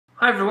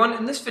Hi everyone,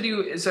 in this video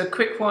is a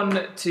quick one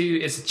it's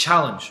a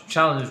challenge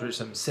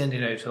which I'm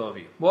sending out to all of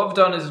you. What I've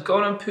done is I've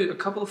gone and put a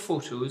couple of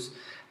photos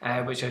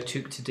which I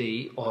took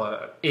today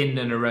in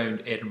and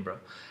around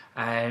Edinburgh.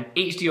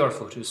 HDR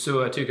photos,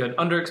 so I took an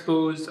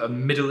underexposed, a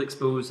middle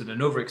exposed and an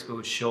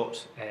overexposed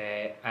shot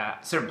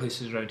at certain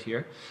places around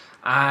here.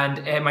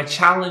 And my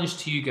challenge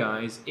to you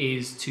guys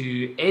is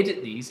to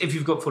edit these, if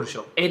you've got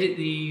Photoshop, edit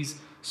these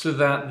so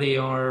that they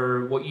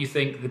are what you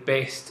think the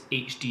best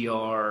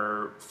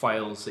HDR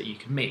files that you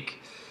can make.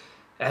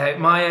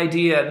 My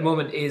idea at the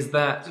moment is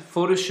that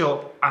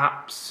Photoshop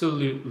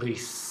absolutely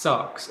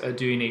sucks at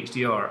doing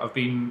HDR. I've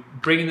been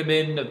bringing them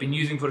in, I've been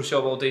using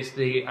Photoshop all day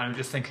today, and I'm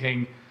just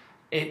thinking,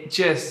 it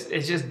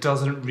just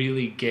doesn't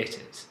really get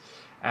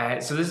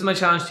it. So this is my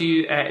challenge to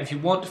you. If you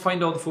want to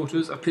find all the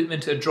photos, I've put them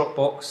into a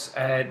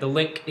Dropbox. The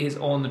link is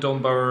on the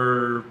Don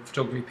Bauer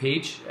photography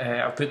page.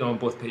 I've put them on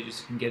both pages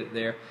so you can get it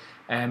there.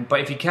 But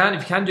if you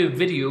can do a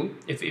video,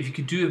 if you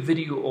could do a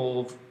video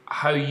of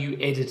how you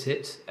edit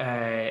it,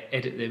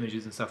 edit the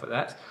images and stuff like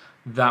that,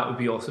 that would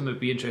be awesome. It'd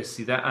be interesting to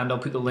see that, and I'll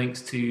put the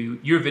links to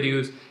your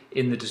videos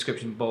in the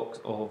description box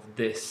of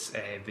this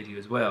video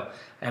as well.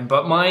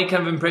 But my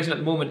kind of impression at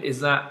the moment is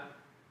that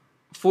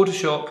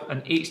Photoshop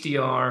and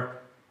HDR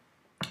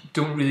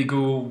don't really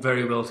go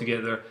very well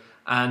together,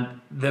 and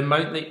the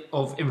amount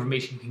of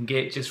information you can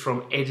get just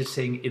from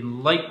editing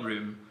in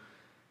Lightroom,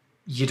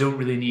 you don't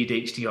really need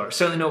HDR.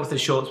 Certainly not with the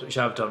shots which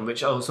I've done,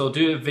 which I'll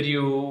do a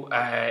video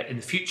in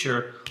the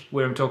future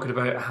where I'm talking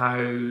about how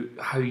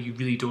you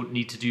really don't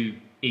need to do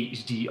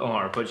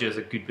HDR, but just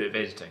a good bit of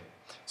editing.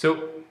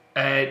 So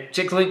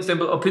check the links down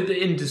below. I'll put it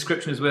in the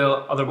description as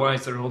well,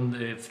 otherwise they're on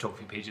the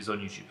photography pages on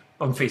YouTube,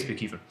 on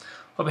Facebook even.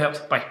 Hope it helps,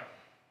 bye.